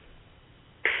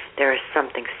 There is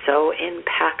something so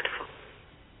impactful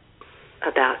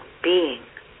about being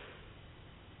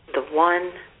the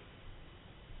one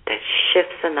that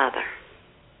shifts another,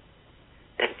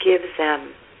 that gives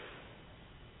them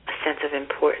a sense of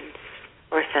importance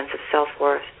or a sense of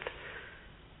self-worth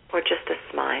or just a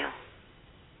smile,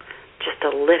 just a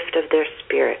lift of their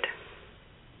spirit.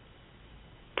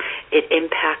 It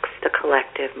impacts the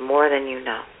collective more than you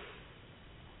know,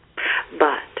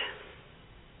 but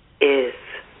is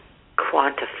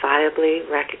quantifiably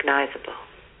recognizable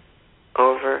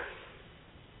over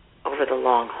the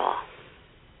long haul.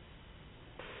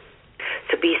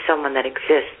 So be someone that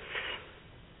exists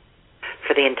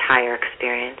for the entire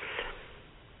experience,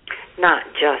 not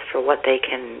just for what they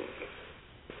can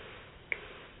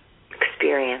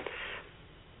experience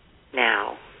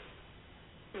now.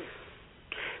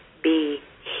 Be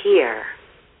here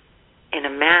in a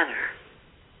manner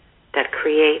that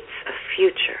creates a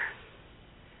future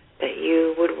that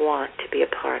you would want to be a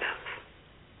part of.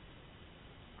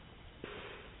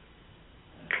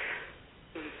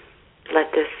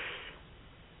 Let this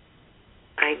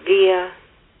idea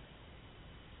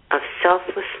of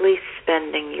selflessly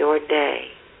spending your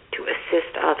day to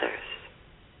assist others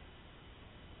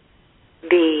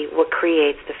be what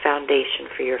creates the foundation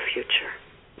for your future.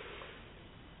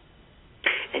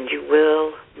 And you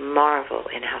will marvel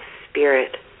in how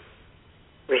spirit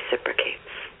reciprocates.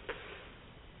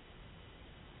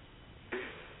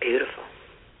 Beautiful.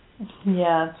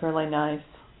 Yeah, it's really nice.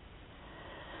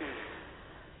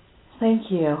 Thank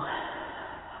you.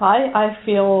 I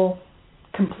feel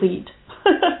complete.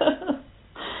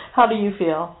 How do you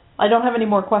feel? I don't have any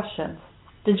more questions.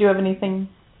 Did you have anything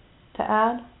to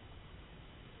add?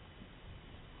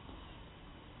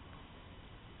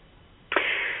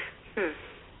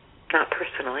 Not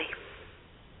personally.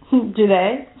 Do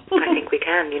they? I think we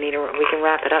can. We can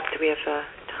wrap it up. Do we have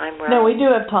time? No, we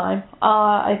do have time.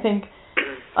 I think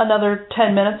another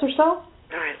 10 minutes or so. All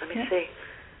right, let me see.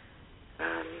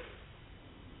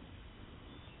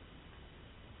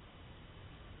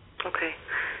 Okay.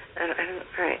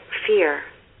 All right. Fear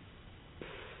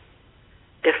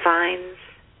defines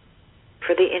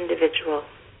for the individual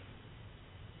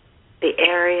the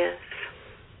areas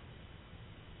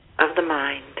of the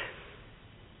mind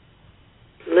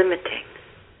limiting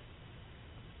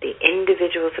the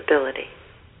individual's ability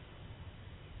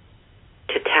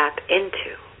to tap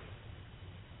into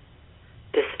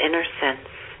this inner sense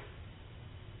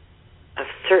of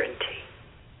certainty,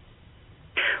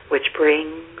 which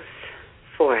brings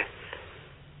forth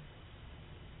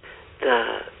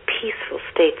the peaceful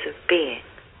states of being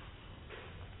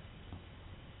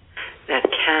that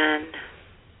can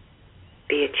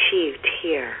be achieved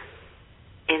here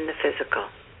in the physical.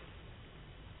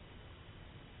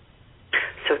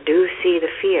 So do see the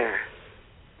fear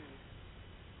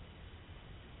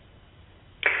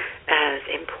as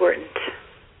important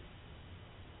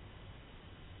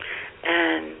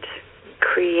and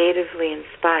creatively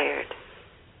inspired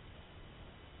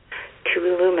to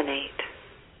illuminate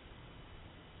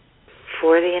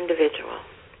for the individual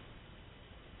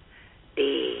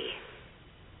the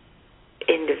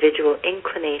individual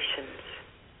inclinations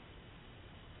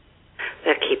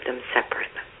that keep them separate.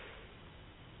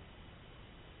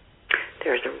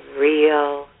 There's a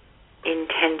real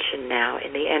intention now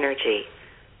in the energy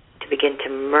to begin to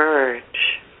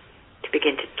merge, to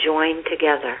begin to join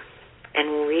together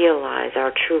and realize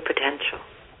our true potential.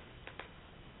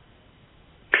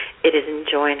 It is in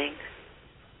joining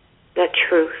that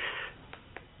truth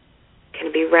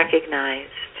can be recognized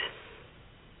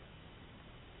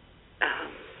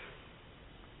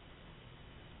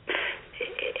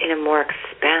in a more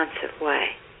expansive way.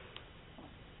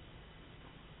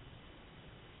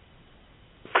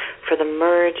 For the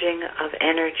merging of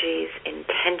energies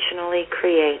intentionally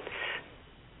creates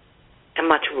a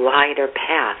much wider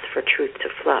path for truth to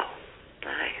flow.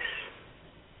 Nice.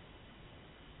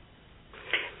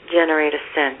 Generate a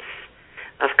sense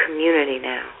of community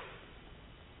now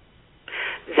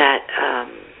that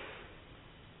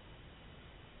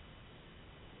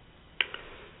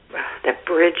that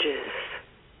bridges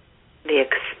the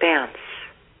expanse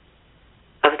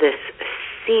of this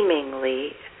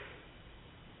seemingly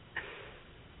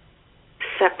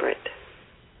separate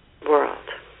world.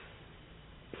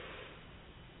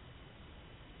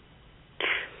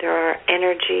 There are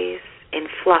energies in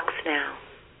flux now,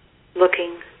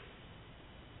 looking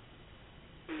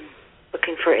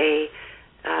for a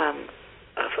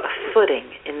footing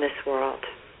in this world.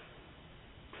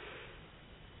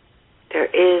 There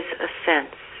is a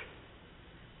sense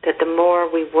that the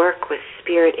more we work with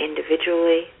spirit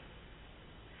individually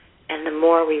and the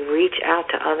more we reach out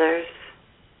to others,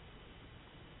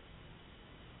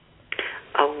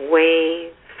 a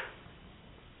wave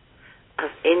of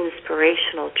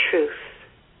inspirational truth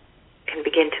can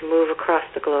begin to move across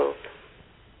the globe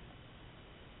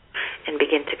and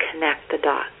begin to connect the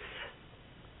dots,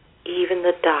 even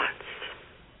the dots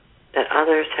that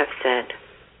others have said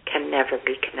can never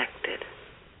be connected.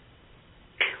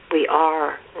 We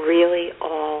are really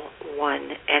all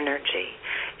one energy,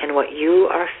 and what you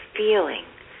are feeling,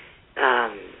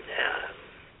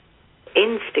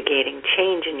 instigating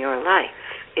change in your life,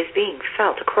 is being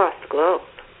felt across the globe.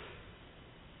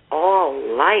 All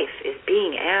life is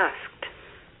being asked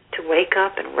to wake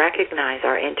up and recognize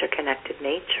our interconnected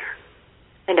nature.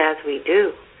 And as we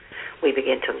do, we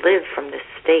begin to live from this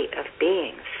state of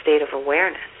being, state of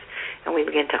awareness, and we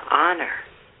begin to honor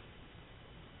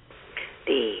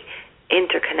the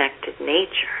interconnected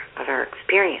nature of our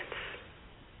experience,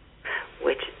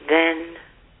 which then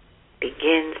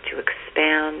begins to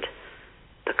expand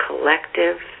the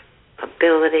collective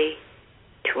ability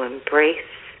to embrace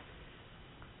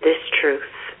this truth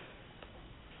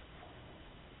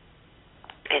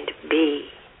and be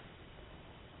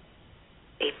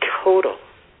a total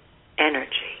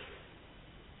energy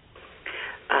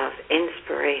of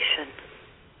inspiration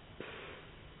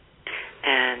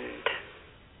and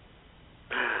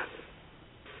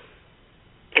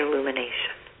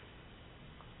illumination.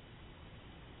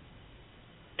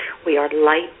 We are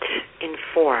light in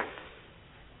form.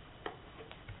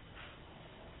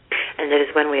 And it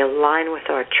is when we align with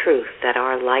our truth that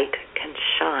our light can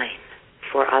shine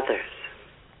for others.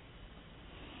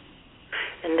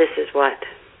 And this is what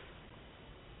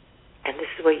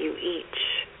you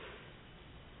each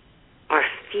are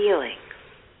feeling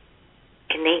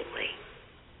innately.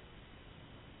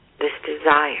 This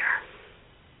desire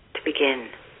to begin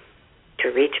to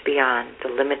reach beyond the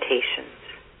limitations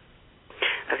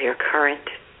of your current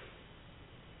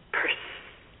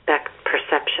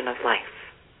perception of life.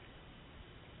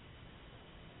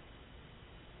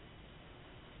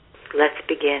 Let's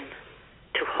begin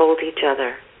to hold each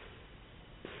other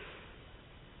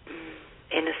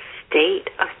in a state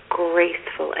of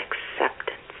graceful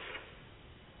acceptance.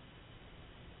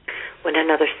 When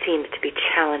another seems to be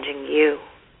challenging you,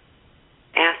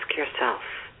 ask yourself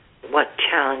what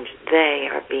challenge they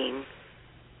are being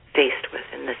faced with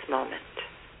in this moment.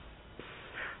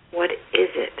 What is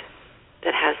it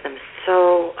that has them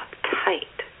so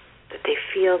uptight that they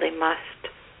feel they must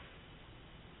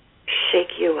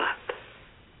shake you up?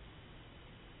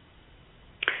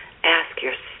 Ask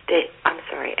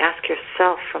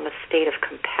yourself from a state of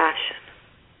compassion.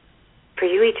 For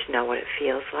you each know what it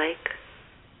feels like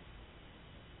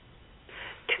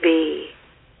to be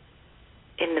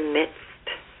in the midst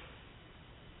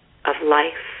of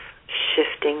life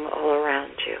shifting all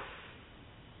around you.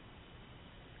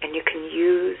 And you can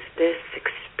use this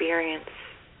experience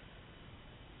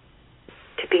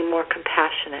to be more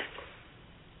compassionate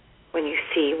when you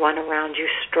see one around you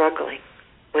struggling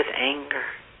with anger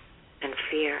and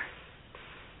fear.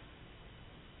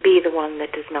 Be the one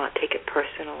that does not take it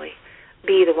personally.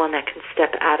 Be the one that can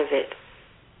step out of it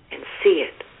and see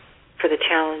it for the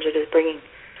challenge it is bringing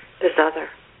this other.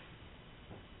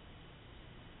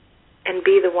 And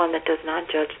be the one that does not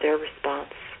judge their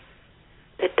response,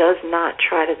 that does not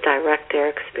try to direct their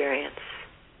experience,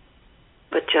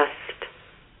 but just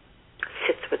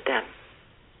sits with them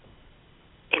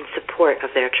in support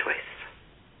of their choice.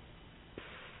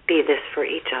 Be this for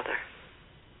each other,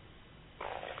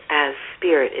 as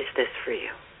Spirit is this for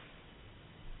you.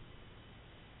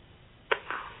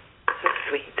 So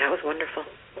sweet. That was wonderful.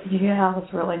 Yeah, it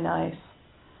was really nice.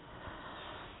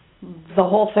 The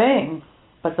whole thing.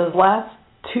 But those last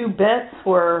two bits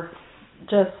were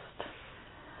just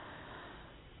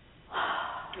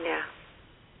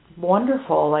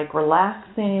wonderful, like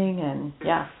relaxing and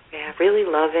Yeah, really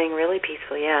loving, really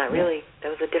peaceful. Yeah, really,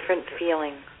 there was a different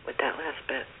feeling with that last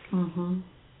bit. Mm-hmm.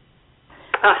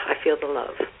 I feel the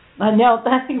love. I know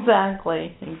that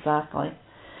exactly.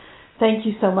 Thank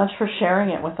you so much for sharing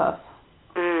it with us.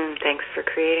 Thanks for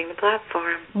creating the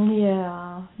platform.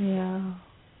 Yeah.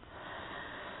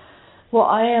 Well,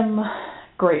 I am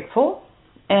grateful,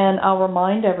 and I'll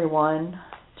remind everyone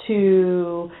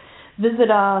to visit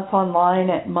us online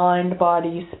at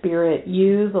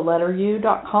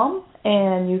mindbodyspiritu.com,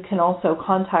 and you can also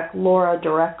contact Laura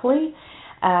directly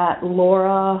at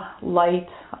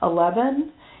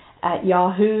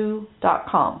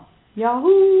lauralight11@yahoo.com.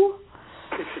 Yahoo!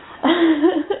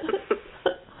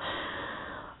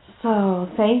 So,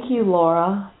 thank you,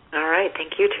 Laura. All right.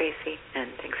 Thank you, Tracy.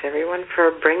 And thanks, everyone, for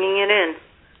bringing it in.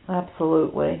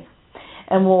 Absolutely.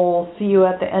 And we'll see you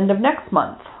at the end of next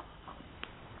month.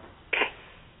 Okay.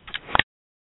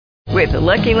 With the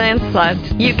Lucky Land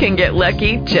Slots, you can get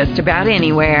lucky just about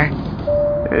anywhere.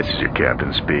 This is your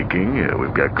captain speaking.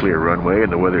 We've got clear runway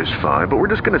and the weather's fine, but we're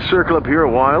just going to circle up here a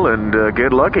while and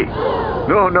get lucky.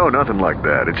 No, nothing like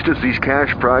that. It's just these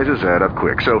cash prizes add up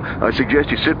quick. So I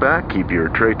suggest you sit back, keep your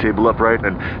tray table upright,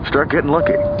 and start getting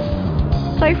lucky.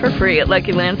 Play for free at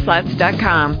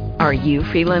LuckyLandSlots.com. Are you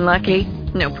feeling lucky?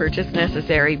 No purchase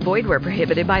necessary. Void where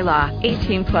prohibited by law.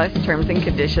 18+ terms and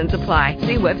conditions apply.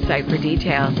 See website for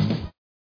details.